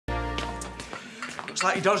Looks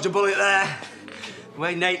like you dodged a bullet there. The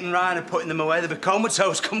way Nate and Ryan are putting them away, they'll be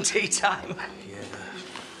comatose come tea time. Yeah.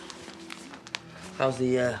 How's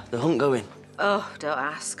the hunt going? Oh, don't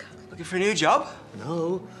ask. Looking for a new job?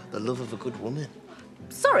 No, the love of a good woman.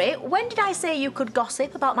 Sorry, when did I say you could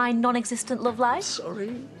gossip about my non-existent love life?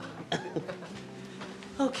 Sorry.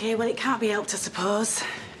 OK, well, it can't be helped, I suppose.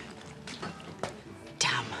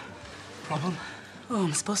 Damn. Problem? Oh,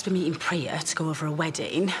 I'm supposed to be meeting Priya to go over a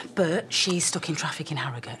wedding, but she's stuck in traffic in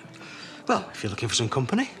Harrogate. Well, if you're looking for some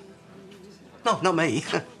company. No, not me.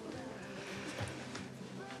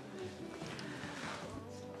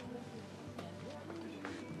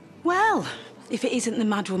 Well, if it isn't the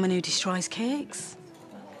mad woman who destroys cakes.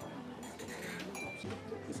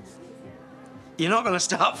 You're not going to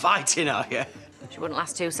start fighting, are you? She wouldn't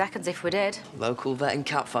last 2 seconds if we did. Local vet and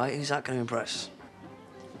cat fight, who's that going to impress?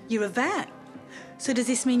 You're a vet. So does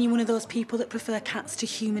this mean you're one of those people that prefer cats to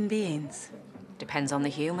human beings? Depends on the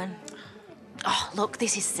human. Oh, look,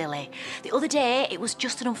 this is silly. The other day, it was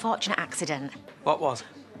just an unfortunate accident. What was?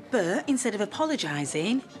 But instead of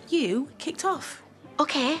apologising, you kicked off.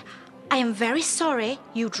 OK, I am very sorry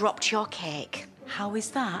you dropped your cake. How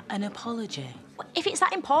is that an apology? Well, if it's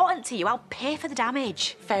that important to you, I'll pay for the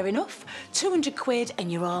damage. Fair enough. 200 quid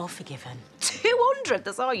and you're all forgiven. 200?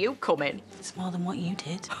 That's all you coming. It's more than what you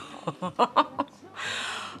did.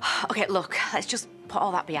 OK, look, let's just put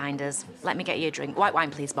all that behind us. Let me get you a drink. White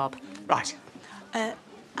wine, please, Bob. Right.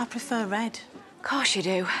 I prefer red. Of course you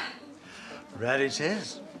do. Red it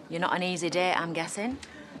is. You're not an easy date, I'm guessing.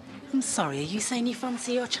 I'm sorry, are you saying you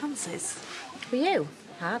fancy your chances? For you?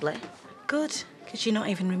 Hardly. Good, because you're not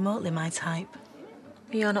even remotely my type.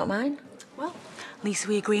 You're not mine? Well, at least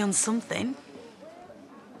we agree on something.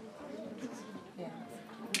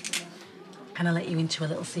 Can I let you into a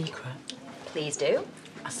little secret? Please do.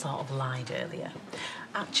 I sort of lied earlier.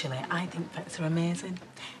 Actually, I think vets are amazing.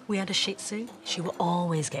 We had a Shih Tzu. She were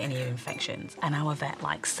always getting ear infections, and our vet,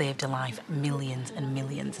 saved her life millions and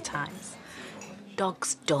millions of times.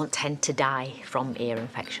 Dogs don't tend to die from ear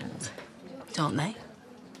infections. Don't they?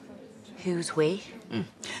 Who's we?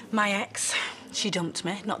 My ex. She dumped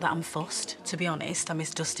me. Not that I'm fussed. To be honest, I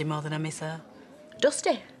miss Dusty more than I miss her.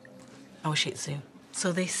 Dusty. Our Shih Tzu.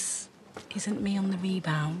 So this isn't me on the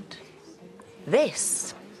rebound.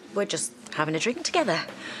 This? We're just having a drink together.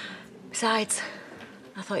 Besides,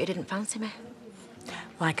 I thought you didn't fancy me.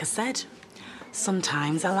 Like I said,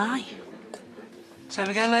 sometimes I lie. Same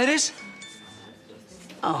again, ladies?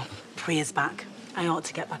 Oh, Priya's back. I ought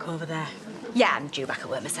to get back over there. Yeah, I'm due back at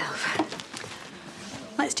work myself.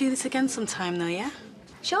 Let's do this again sometime, though, yeah?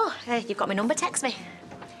 Sure. You've got my number, text me.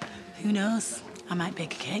 Who knows? I might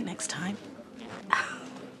bake a cake next time.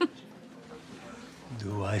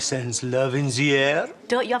 Do I sense love in the air?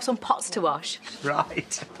 Don't you have some pots to wash?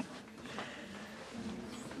 Right.